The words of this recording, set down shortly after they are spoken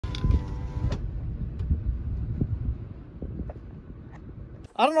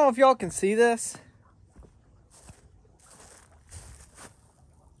I don't know if y'all can see this.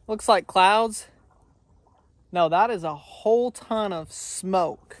 Looks like clouds. No, that is a whole ton of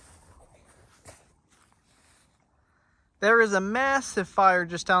smoke. There is a massive fire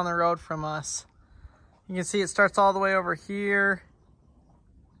just down the road from us. You can see it starts all the way over here.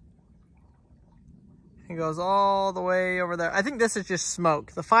 It goes all the way over there. I think this is just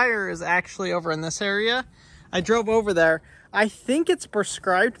smoke. The fire is actually over in this area. I drove over there. I think it's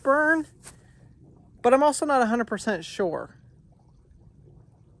prescribed burn, but I'm also not 100% sure.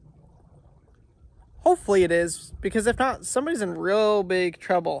 Hopefully it is, because if not, somebody's in real big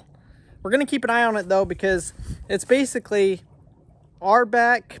trouble. We're going to keep an eye on it, though, because it's basically our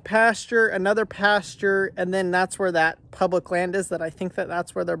back pasture, another pasture, and then that's where that public land is that I think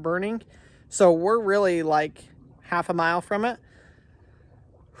that's where they're burning. So we're really like half a mile from it.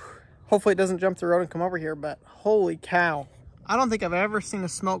 Hopefully it doesn't jump the road and come over here, but holy cow. I don't think I've ever seen a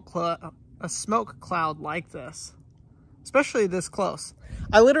smoke cloud like this, especially this close.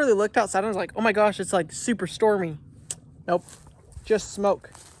 I literally looked outside and I was like, oh my gosh, it's like super stormy. Nope, just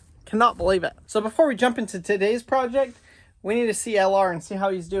smoke. Cannot believe it. So before we jump into today's project, we need to see LR and see how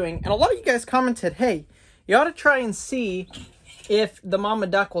he's doing. And a lot of you guys commented, hey, you ought to try and see if the mama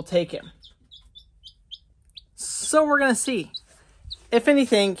duck will take him. So we're going to see. If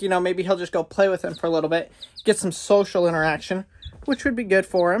anything, you know, maybe he'll just go play with him for a little bit, get some social interaction, which would be good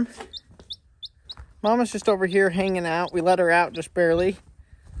for him. Mama's just over here hanging out. We let her out just barely.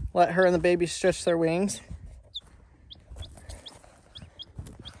 Let her and the baby stretch their wings.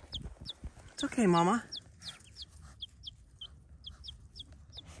 It's okay, Mama.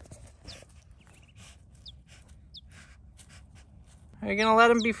 Are you gonna let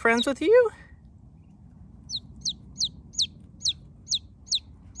him be friends with you?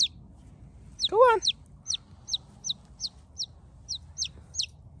 Go on.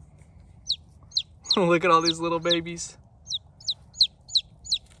 Look at all these little babies.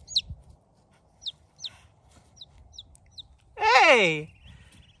 Hey!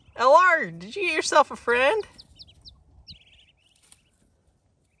 LR, did you get yourself a friend?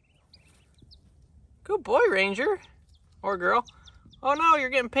 Good boy, Ranger. Or girl. Oh no, you're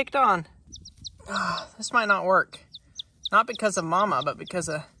getting picked on. Oh, this might not work. Not because of Mama, but because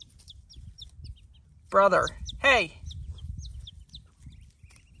of brother. Hey!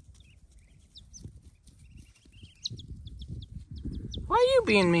 Why are you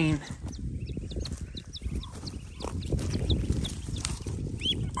being mean?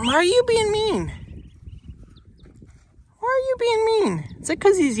 Why are you being mean? Why are you being mean? Is it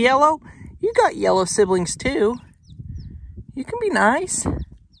because he's yellow? You got yellow siblings too. You can be nice.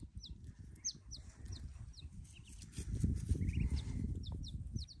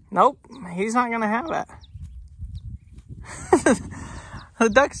 Nope, he's not gonna have it. The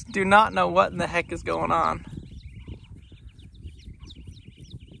ducks do not know what in the heck is going on.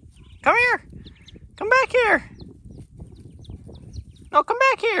 Come here! Come back here! No, come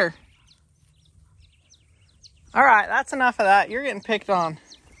back here! Alright, that's enough of that. You're getting picked on.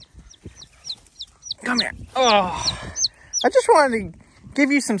 Come here. Oh, I just wanted to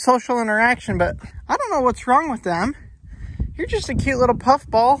give you some social interaction, but I don't know what's wrong with them. You're just a cute little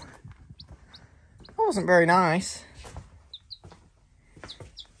puffball. That wasn't very nice.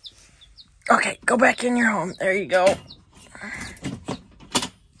 Okay, go back in your home. There you go.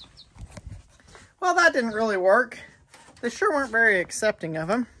 Well, that didn't really work. They sure weren't very accepting of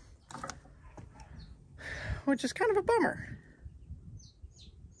him, which is kind of a bummer.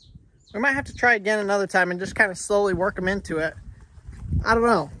 We might have to try again another time and just kind of slowly work them into it. I don't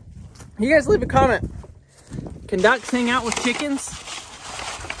know. You guys leave a comment. Can ducks hang out with chickens?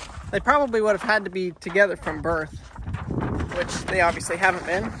 They probably would have had to be together from birth, which they obviously haven't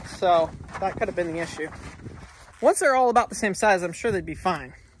been, so that could have been the issue. Once they're all about the same size, I'm sure they'd be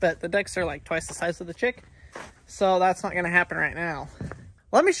fine. But the ducks are like twice the size of the chick, so that's not going to happen right now.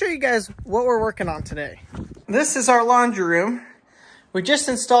 Let me show you guys what we're working on today. This is our laundry room. We just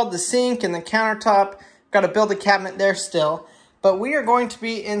installed the sink and the countertop. Got to build a cabinet there still. But we are going to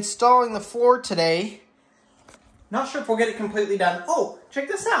be installing the floor today. Not sure if we'll get it completely done. Oh, check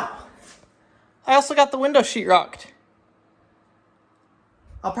this out. I also got the window sheet rocked.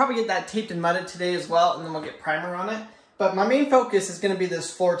 I'll probably get that taped and mudded today as well, and then we'll get primer on it. But my main focus is going to be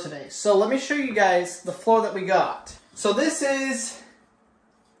this floor today. So let me show you guys the floor that we got. So this is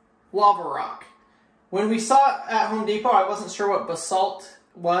lava rock. When we saw it at Home Depot, I wasn't sure what basalt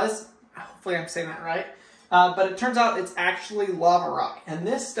was. Hopefully I'm saying that right. But it turns out it's actually lava rock. And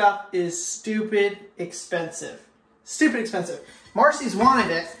this stuff is stupid expensive. Stupid expensive. Marcy's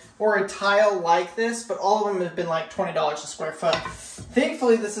wanted it. or a tile like this, but all of them have been like $20 a square foot.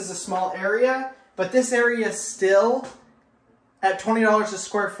 Thankfully, this is a small area, but this area still, at $20 a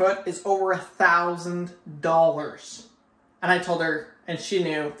square foot, is over $1,000. And I told her, and she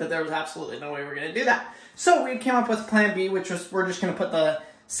knew, that there was absolutely no way we were going to do that. So we came up with plan B, which was we're just going to put the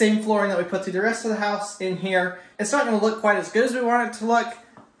same flooring that we put through the rest of the house in here. It's not going to look quite as good as we want it to look,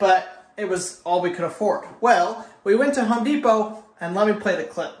 but it was all we could afford. Well, we went to Home Depot, and let me play the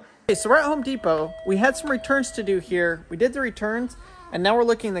clip. Okay, so we're at Home Depot. We had some returns to do here. We did the returns, and now we're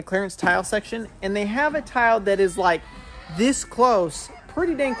looking in the clearance tile section, and they have a tile that is like this close,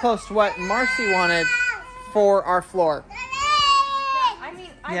 pretty dang close to what Marcy wanted for our floor. I mean,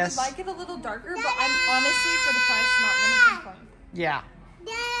 I would like it a little darker, but I'm honestly, for the price, not going to complain. Yeah.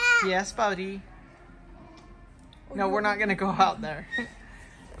 Yes, buddy. No, we're not going to go out there.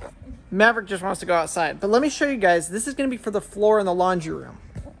 Maverick just wants to go outside. But let me show you guys. This is going to be for the floor in the laundry room.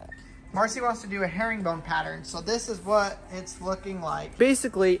 Marcy wants to do a herringbone pattern. So this is what it's looking like.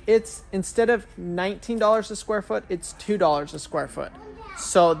 Basically, it's instead of $19 a square foot, it's $2 a square foot.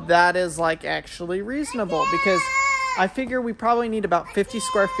 So that is like actually reasonable because I figure we probably need about 50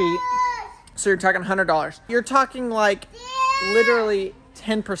 square feet. So you're talking $100. You're talking like literally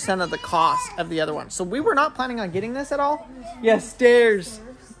 10% of the cost of the other one. So we were not planning on getting this at all. Yes, stairs.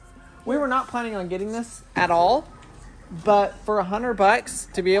 We were not planning on getting this at all. But for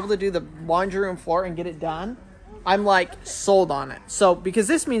 $100 to be able to do the laundry room floor and get it done, I'm like sold on it. So because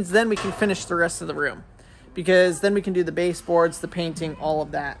this means then we can finish the rest of the room. Because then we can do the baseboards, the painting, all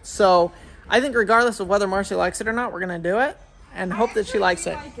of that. So I think regardless of whether Marcy likes it or not, we're going to do it and hope that she likes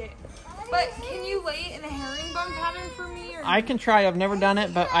it. But can you lay it in a herringbone pattern for me? Or I can try. I've never done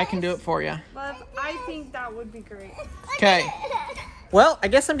it, but I can do it for you. Love, I think that would be great. Okay. Well, I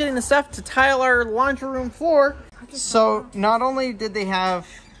guess I'm getting the stuff to tile our laundry room floor. So not only did they have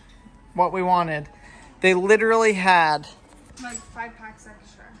what we wanted, they literally had like 5 packs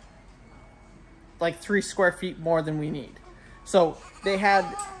extra. Like 3 square feet more than we need. So they had,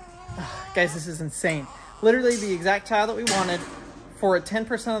 guys, this is insane. Literally the exact tile that we wanted for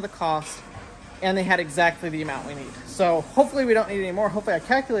 10% of the cost, and they had exactly the amount we need. So hopefully we don't need any more. Hopefully I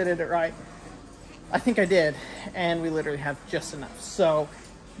calculated it right. I think I did, and we literally have just enough. So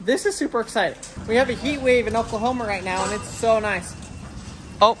this is super exciting. We have a heat wave in Oklahoma right now, and it's so nice.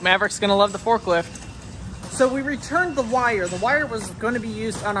 Oh, Maverick's gonna love the forklift. So we returned the wire. The wire was going to be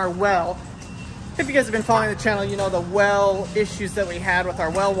used on our well. If you guys have been following the channel, you know the well issues that we had with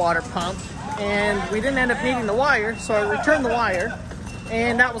our well water pump. And we didn't end up needing the wire, so I returned the wire.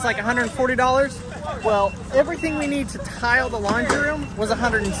 And that was like $140. Well, everything we need to tile the laundry room was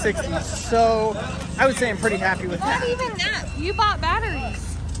 $160. So I would say I'm pretty happy with that. Not even that. You bought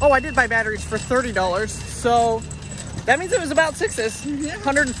batteries. Oh, I did buy batteries for $30. So that means it was about 6s,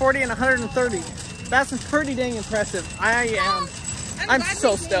 140 and 130. That's pretty dang impressive. I'm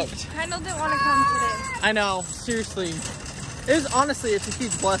so stoked. Kendall didn't want to come today. I know, seriously. Honestly, it's a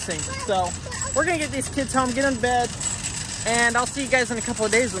huge blessing. So we're gonna get these kids home, get them to bed, and I'll see you guys in a couple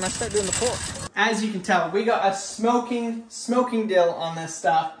of days when I start doing the floor. As you can tell, we got a smoking deal on this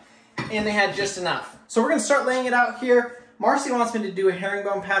stuff, and they had just enough. So we're gonna start laying it out here. Marcy wants me to do a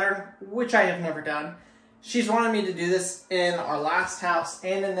herringbone pattern, which I have never done. She's wanted me to do this in our last house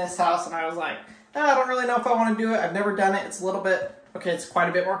and in this house, and I was like, oh, I don't really know if I want to do it. I've never done it. It's a little bit, okay, it's quite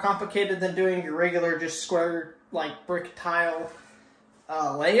a bit more complicated than doing your regular just square, like brick tile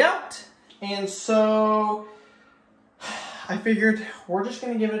layout. And so I figured we're just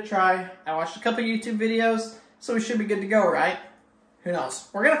going to give it a try. I watched a couple YouTube videos, so we should be good to go, right? Who knows?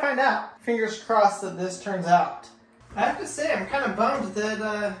 We're going to find out. Fingers crossed that this turns out. I have to say, I'm kind of bummed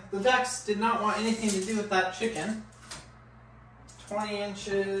that the ducks did not want anything to do with that chicken. 20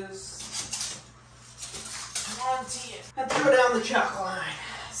 inches. 20. And throw down the chalk line.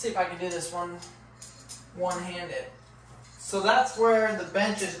 See if I can do this one-handed. So that's where the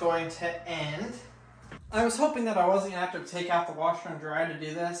bench is going to end. I was hoping that I wasn't going to have to take out the washer and dryer to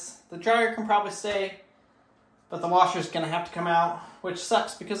do this. The dryer can probably stay, but the washer is going to have to come out, which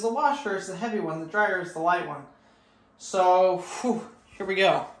sucks because the washer is the heavy one, the dryer is the light one. So, here we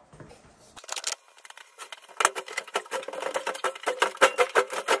go.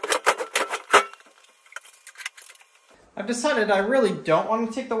 I've decided I really don't want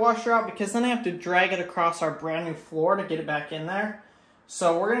to take the washer out because then I have to drag it across our brand new floor to get it back in there.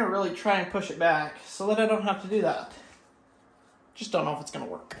 So we're going to really try and push it back so that I don't have to do that. Just don't know if it's going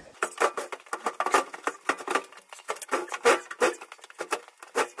to work.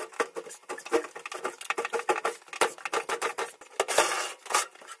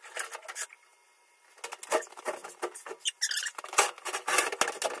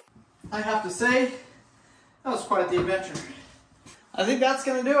 I have to say, that was quite the adventure. I think that's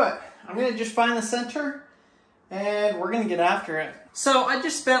gonna do it. I'm gonna just find the center and we're gonna get after it. So I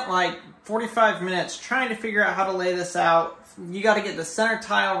just spent like 45 minutes trying to figure out how to lay this out. You gotta get the center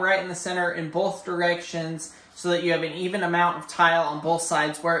tile right in the center in both directions so that you have an even amount of tile on both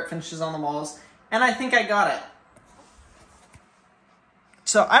sides where it finishes on the walls. And I think I got it.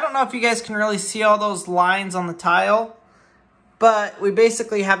 So I don't know if you guys can really see all those lines on the tile, but we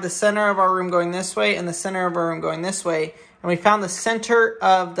basically have the center of our room going this way and the center of our room going this way. And we found the center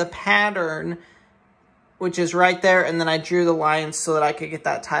of the pattern, which is right there. And then I drew the lines so that I could get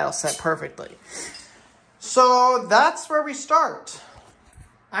that tile set perfectly. So that's where we start.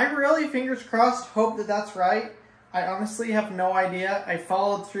 I really, fingers crossed, hope that that's right. I honestly have no idea. I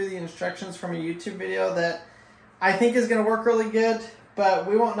followed through the instructions from a YouTube video that I think is going to work really good, but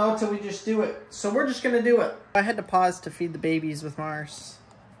we won't know until we just do it. So we're just going to do it. I had to pause to feed the babies with Mars.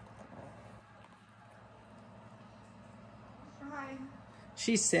 Hi.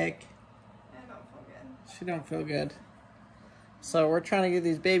 She's sick. I don't feel good. She don't feel good. So we're trying to get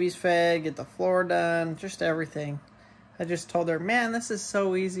these babies fed, get the floor done, just everything. I just told her, man, this is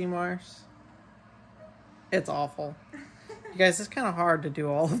so easy, Mars. It's awful. You guys, it's kind of hard to do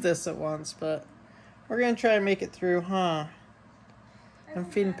all of this at once, but we're going to try and make it through, huh? I'm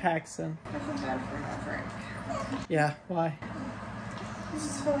feeding Paxton. I feel bad for Maverick. Yeah, why? I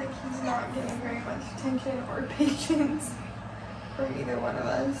just feel like he's not getting very much attention or patience from either one of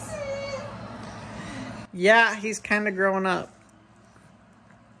us. Yeah, he's kind of growing up.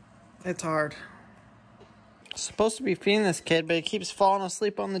 It's hard. Supposed to be feeding this kid, but he keeps falling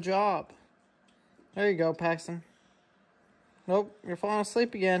asleep on the job. There you go, Paxton. Nope, you're falling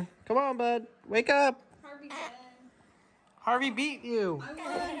asleep again. Come on, bud. Wake up. Harvey beat you.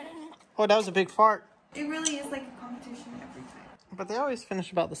 Oh, that was a big fart. It really is like a competition every time. But they always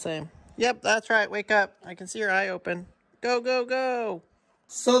finish about the same. Yep, that's right. Wake up. I can see your eye open. Go, go, go.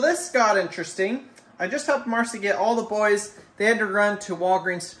 So this got interesting. I just helped Marcy get all the boys. They had to run to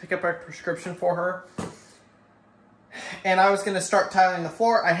Walgreens to pick up a prescription for her. And I was going to start tiling the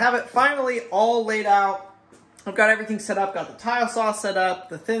floor. I have it finally all laid out. I've got everything set up. Got the tile saw set up,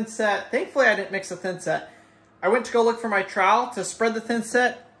 the thin set. Thankfully, I didn't mix the thin set. I went to go look for my trowel to spread the thin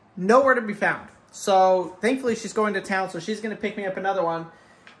set. Nowhere to be found. So thankfully, she's going to town, so she's going to pick me up another one.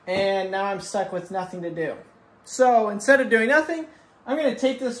 And now I'm stuck with nothing to do. So instead of doing nothing, I'm going to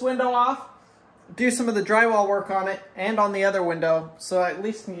take this window off, do some of the drywall work on it and on the other window, so I at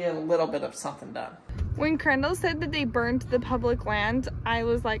least can get a little bit of something done. When Crandall said that they burned the public land, I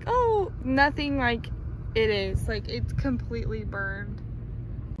was like, oh, nothing like it is. Like, it's completely burned.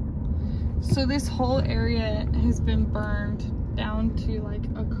 So this whole area has been burned down to like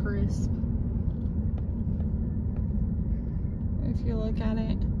a crisp. If you look at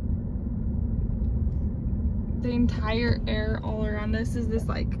it. The entire air all around us is this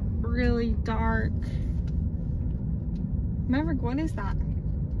like really dark. Maverick, what is that?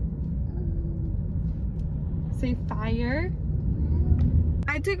 Say fire.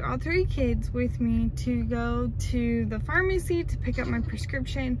 I took all 3 kids with me to go to the pharmacy to pick up my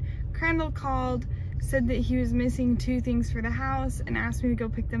prescription. Crandall called, said that he was missing 2 things for the house and asked me to go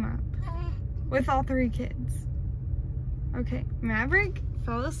pick them up with all 3 kids. Okay, Maverick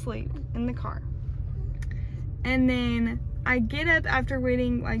fell asleep in the car. And then I get up after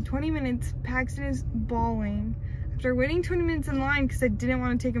waiting like 20 minutes. Paxton is bawling. After waiting 20 minutes in line because I didn't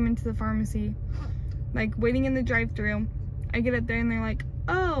want to take him into the pharmacy, like waiting in the drive-thru, I get up there and they're like,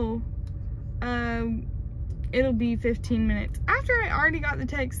 oh, it'll be 15 minutes. After I already got the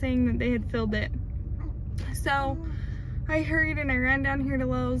text saying that they had filled it. So I hurried and I ran down here to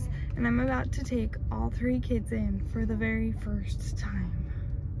Lowe's and I'm about to take all 3 kids in for the very first time.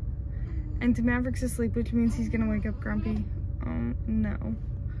 And Maverick's asleep, which means he's gonna wake up grumpy. Oh no.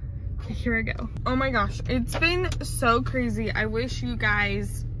 Okay, here I go. Oh my gosh, it's been so crazy. I wish you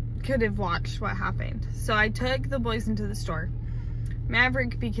guys could have watched what happened. So I took the boys into the store.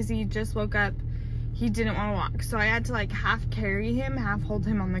 Maverick, because he just woke up, he didn't want to walk. So I had to like half carry him, half hold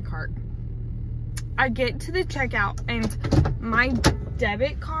him on the cart. I get to the checkout and my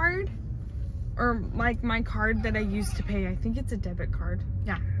debit card, or like my card that I used to pay, I think it's a debit card.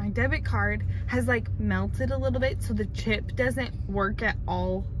 Yeah, my debit card has like melted a little bit, so the chip doesn't work at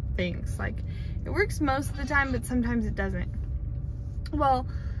all things. Like it works most of the time, but sometimes it doesn't. Well,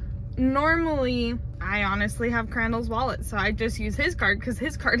 normally I honestly have Crandall's wallet, so I just use his card because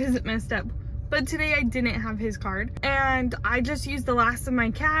his card isn't messed up. But today I didn't have his card and I just used the last of my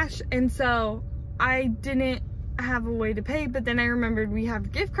cash, and so I didn't have a way to pay. But then I remembered we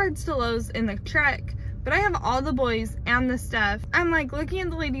have gift cards to Lowe's in the truck, but I have all the boys and the stuff. I'm like looking at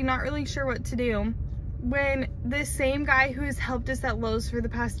the lady, not really sure what to do, when this same guy who has helped us at Lowe's for the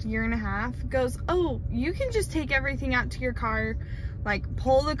past 1.5 years goes, oh, you can just take everything out to your car, like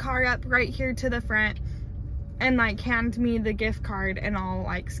pull the car up right here to the front and like hand me the gift card and I'll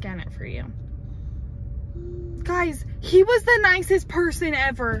like scan it for you. Guys, he was the nicest person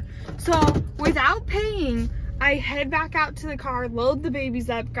ever. So without paying, I head back out to the car, load the babies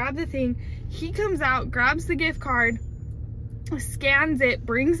up, grab the thing. He comes out, grabs the gift card, scans it,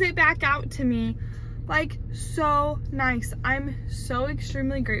 brings it back out to me. Like, so nice. I'm so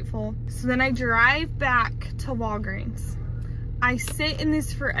extremely grateful. So then I drive back to Walgreens. I sit in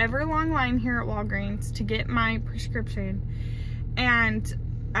this forever long line here at Walgreens to get my prescription. And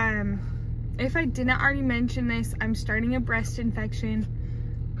if I didn't already mention this, I'm starting a breast infection.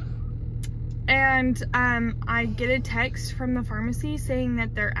 And I get a text from the pharmacy saying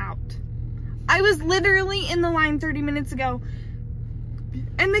that they're out. I was literally in the line 30 minutes ago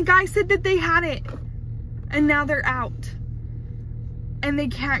and the guy said that they had it and now they're out and they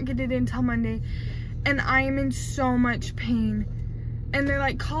can't get it until Monday, and I am in so much pain. And they're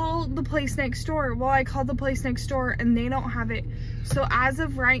like, call the place next door. Well, I called the place next door and they don't have it. So as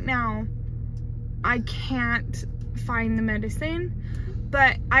of right now, I can't find the medicine,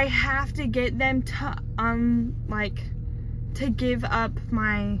 but I have to get them to to give up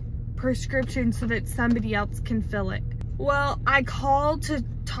my prescription so that somebody else can fill it. Well, I called to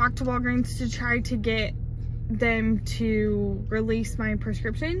talk to Walgreens to try to get them to release my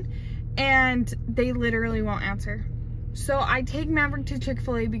prescription, and they literally won't answer. So I take Maverick to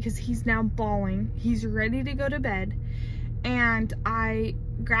Chick-fil-A because he's now bawling. He's ready to go to bed. And I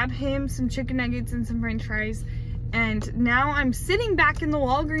grab him some chicken nuggets and some french fries. And now I'm sitting back in the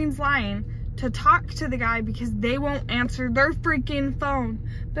Walgreens line to talk to the guy because they won't answer their freaking phone.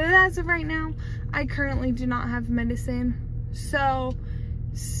 But as of right now, I currently do not have medicine. So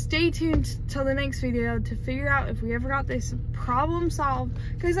stay tuned till the next video to figure out if we ever got this problem solved,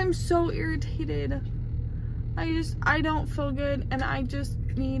 because I'm so irritated. I don't feel good and I just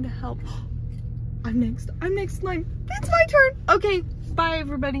need help. I'm next in line. It's my turn. Okay, bye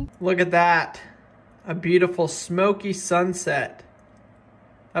everybody. Look at that. A beautiful smoky sunset.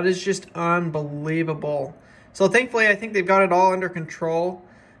 That is just unbelievable. So thankfully, I think they've got it all under control.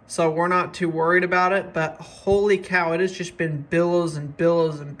 So we're not too worried about it, but holy cow, it has just been billows and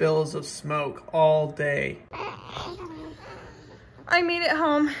billows and billows of smoke all day. I made it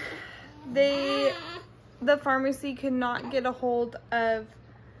home. The pharmacy could not get a hold of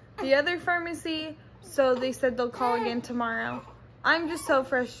the other pharmacy, so they said they'll call again tomorrow. I'm just so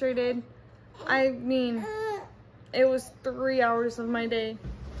frustrated. I mean, it was 3 hours of my day.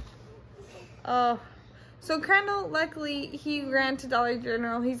 So Crandall, luckily, he ran to Dollar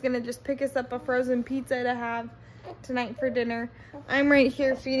General. He's gonna just pick us up a frozen pizza to have tonight for dinner. I'm right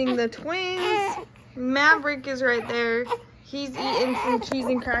here feeding the twins. Maverick is right there. He's eating some cheese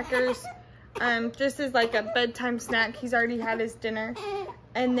and crackers. Just as like a bedtime snack. He's already had his dinner.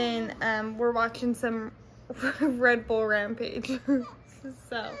 And then we're watching some Red Bull Rampage.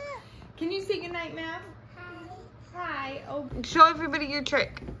 So, can you say goodnight, Mav? Hi. Oh, show everybody your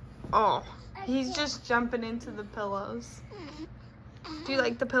trick. Oh, he's just jumping into the pillows. Do you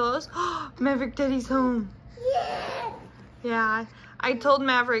like the pillows? Maverick Daddy's home. Yeah, I told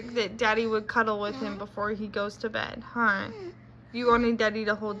Maverick that Daddy would cuddle with him before he goes to bed, huh? You wanted Daddy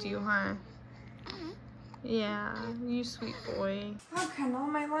to hold you, huh? Yeah, you sweet boy. Okay, now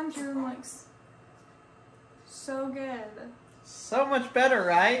my lunchroom looks so good. So much better,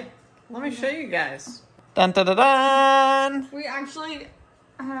 right? Let me show you guys. Dun dun dun dun! We actually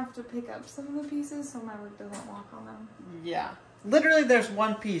have to pick up some of the pieces so Maverick doesn't walk on them. Yeah. Literally, there's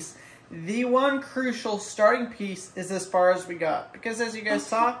one piece. The one crucial starting piece is as far as we got. Because as you guys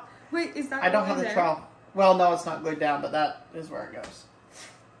saw... Wait, is that I don't have the trowel. Well, no, it's not glued down, but that is where it goes.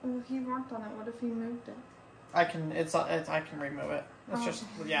 Well, he walked on it. What if he moved it? I can remove it. It's just,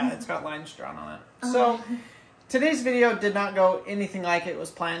 yeah, it's got lines drawn on it. Oh. So, today's video did not go anything like it was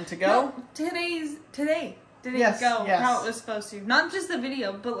planned to go. No, today didn't go how it was supposed to. Not just the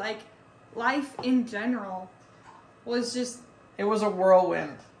video, but like life in general was just... It was a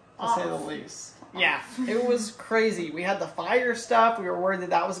whirlwind, to say the least. Yeah, it was crazy. We had the fire stuff. We were worried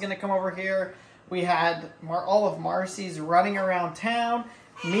that was going to come over here. We had all of Marcy's running around town.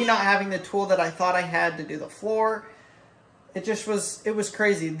 Me not having the tool that I thought I had to do the floor. It was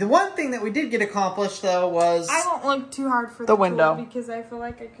crazy. The one thing that we did get accomplished, though, was... I won't look too hard for the window. Tool because I feel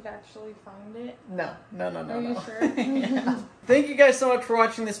like I could actually find it. No. Are you sure? Yeah. Thank you guys so much for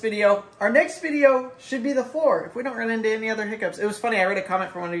watching this video. Our next video should be the floor, if we don't run into any other hiccups. It was funny, I read a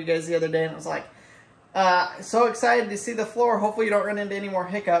comment from one of you guys the other day, and it was like, So excited to see the floor. Hopefully you don't run into any more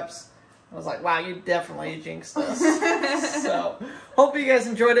hiccups. I was like, wow, you definitely jinxed us. So, hope you guys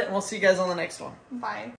enjoyed it, and we'll see you guys on the next one. Bye.